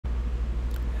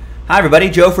Hi everybody,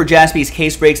 Joe for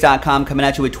JaspysCaseBreaks.com coming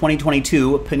at you with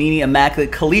 2022 Panini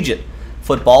Immaculate Collegiate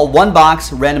Football. One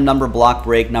box, random number block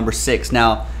break number 6.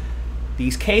 Now,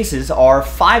 these cases are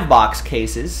 5-box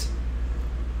cases.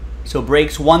 So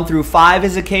breaks 1 through 5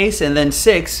 is a case, and then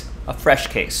 6, a fresh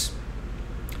case.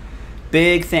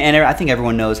 Big thing, and I think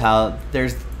everyone knows how,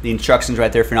 there's the instructions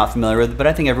right there if you're not familiar with it, but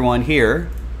I think everyone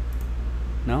here,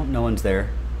 no one's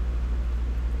there.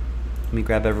 Let me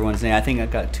grab everyone's name. I think I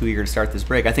got too eager to start this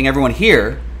break. I think everyone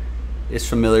here is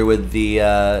familiar with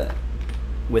the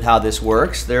with how this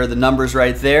works. There are the numbers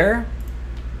right there.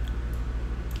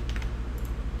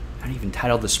 I didn't even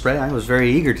title the spread. I was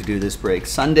very eager to do this break.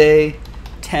 Sunday,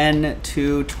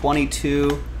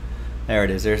 10/2/22. There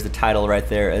it is. There's the title right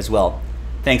there as well.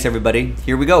 Thanks everybody.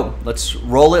 Here we go. Let's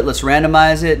roll it. Let's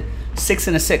randomize it. 6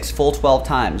 and a 6, full 12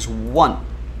 times. 1,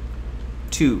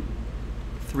 2,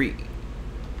 3,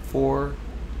 4,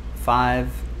 5,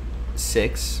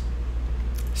 6,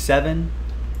 7,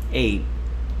 8,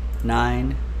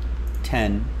 9,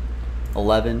 10,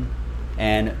 11,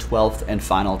 and 12th and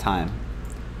final time.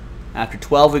 After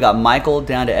 12, we got Michael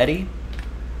down to Eddie.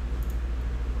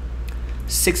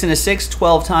 6 and a 6,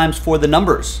 12 times for the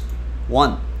numbers.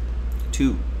 1,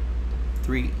 2,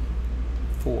 3,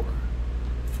 4,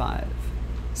 5,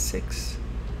 6,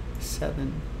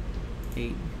 7,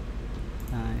 8,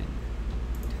 9,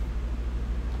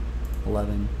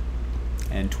 11,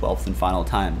 and 12th and final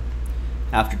time.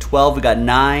 After 12, we got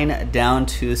 9 down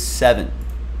to 7.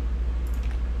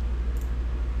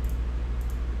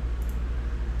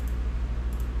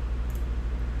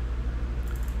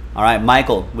 All right,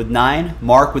 Michael with 9,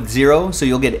 Mark with 0. So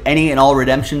you'll get any and all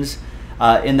redemptions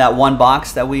in that one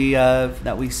box that we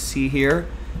see here.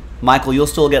 Michael, you'll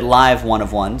still get live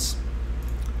 1-of-1s.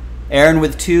 Aaron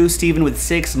with 2, Stephen with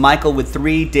 6, Michael with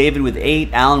 3, David with 8,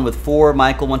 Alan with 4,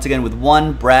 Michael once again with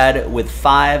 1, Brad with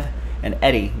 5, and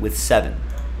Eddie with 7.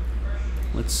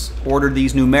 Let's order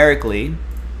these numerically.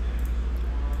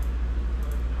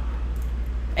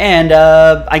 And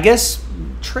I guess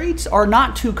trades are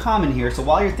not too common here, so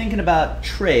while you're thinking about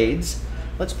trades,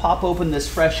 let's pop open this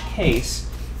fresh case.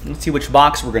 Let's see which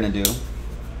box we're going to do.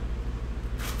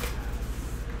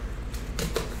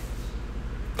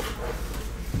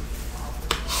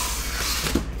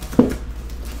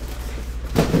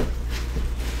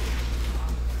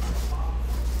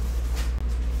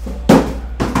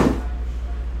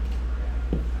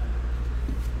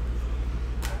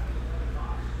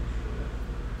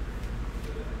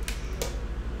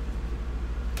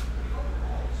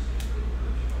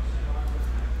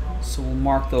 So we'll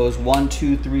mark those 1,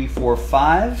 2, 3, 4,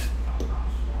 5.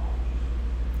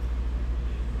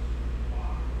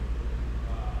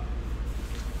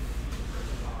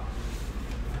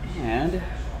 And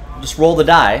just roll the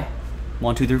die.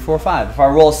 1, 2, 3, 4, 5. If I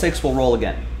roll a 6, we'll roll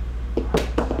again.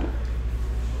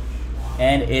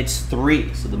 And it's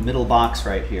 3, so the middle box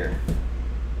right here.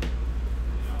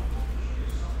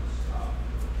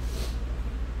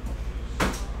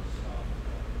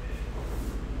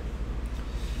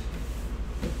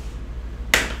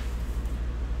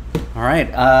 All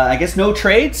right, I guess no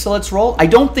trades, so let's roll. I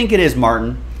don't think it is,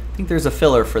 Martin. I think there's a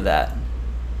filler for that.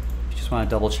 You just want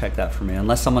to double check that for me,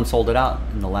 unless someone sold it out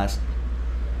in the last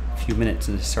few minutes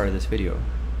at the start of this video.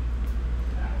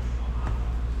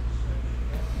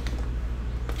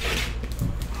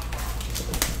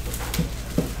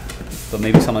 But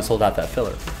maybe someone sold out that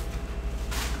filler.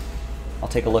 I'll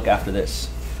take a look after this.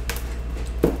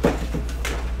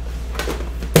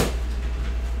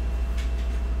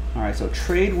 All right, so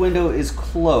trade window is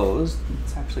closed.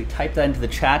 Let's actually type that into the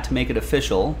chat to make it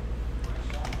official,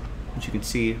 which you can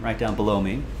see right down below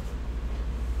me.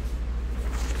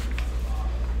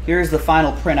 Here's the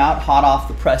final printout, hot off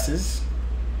the presses.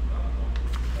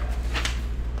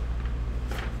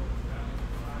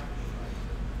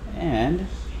 And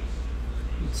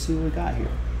let's see what we got here.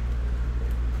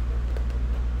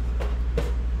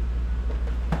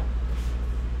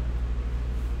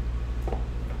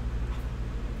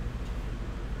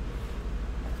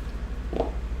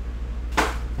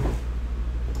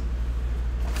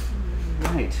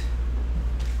 Right.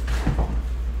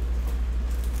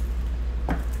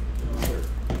 Another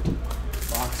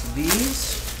box of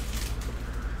these.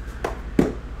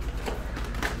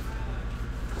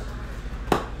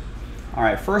 All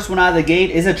right, first one out of the gate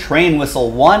is a train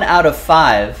whistle. 1 out of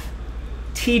 5.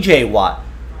 TJ Watt.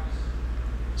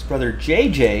 His brother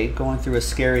JJ going through a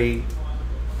scary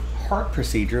heart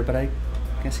procedure, but I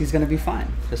guess he's going to be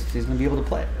fine. He's going to be able to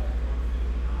play.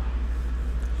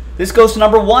 This goes to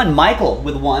number 1, Michael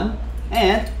with 1.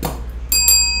 And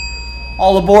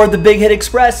all aboard the Big Hit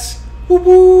Express. Whoop,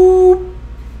 whoop.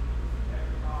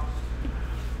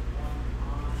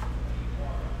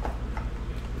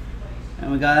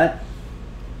 got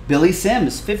Billy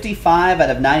Sims, 55 out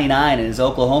of 99 in his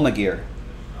Oklahoma gear.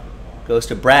 Goes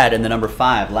to Brad in the number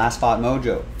 5, Last Spot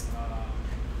Mojo.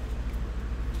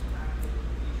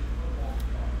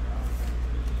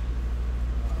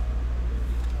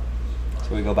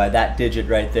 So we go by that digit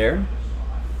right there.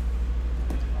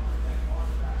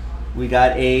 We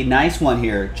got a nice one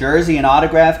here. Jersey and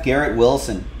autograph, Garrett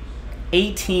Wilson.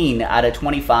 18 out of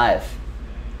 25.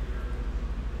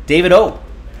 David O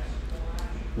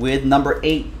with number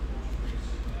 8.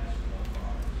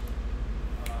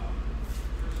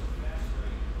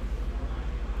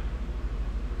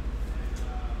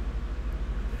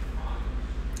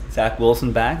 Zach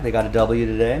Wilson back. They got a W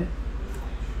today.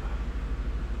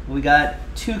 We got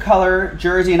 2-color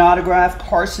jersey and autograph,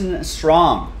 Carson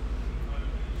Strong.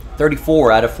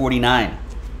 34 out of 49.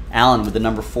 Allen with the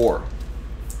number 4.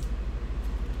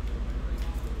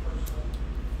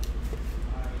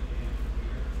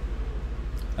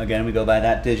 Again, we go by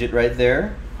that digit right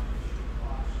there.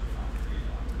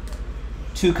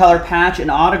 2-color patch and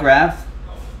autograph.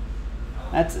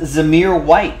 That's Zamir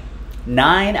White.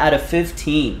 9 out of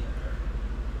 15.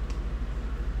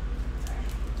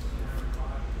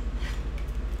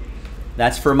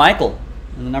 That's for Michael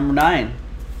in the number 9.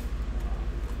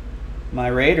 My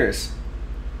Raiders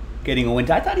getting a win.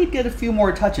 I thought he'd get a few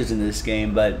more touches in this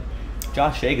game, but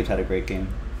Josh Jacobs had a great game.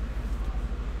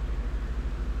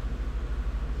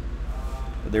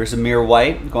 There's Amir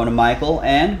White going to Michael,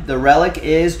 and the relic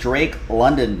is Drake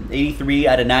London, 83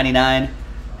 out of 99.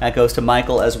 That goes to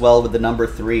Michael as well with the number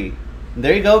 3. And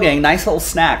there you go, gang. Nice little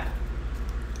snack.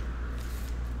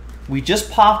 We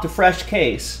just popped a fresh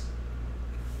case,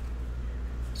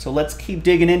 so let's keep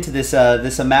digging into this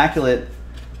this immaculate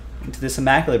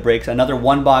break. Another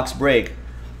 1-box break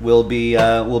will be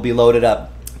loaded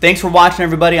up. Thanks for watching,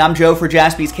 everybody. I'm Joe for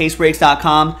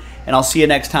JaspysCaseBreaks.com, and I'll see you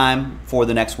next time for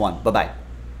the next one. Bye bye.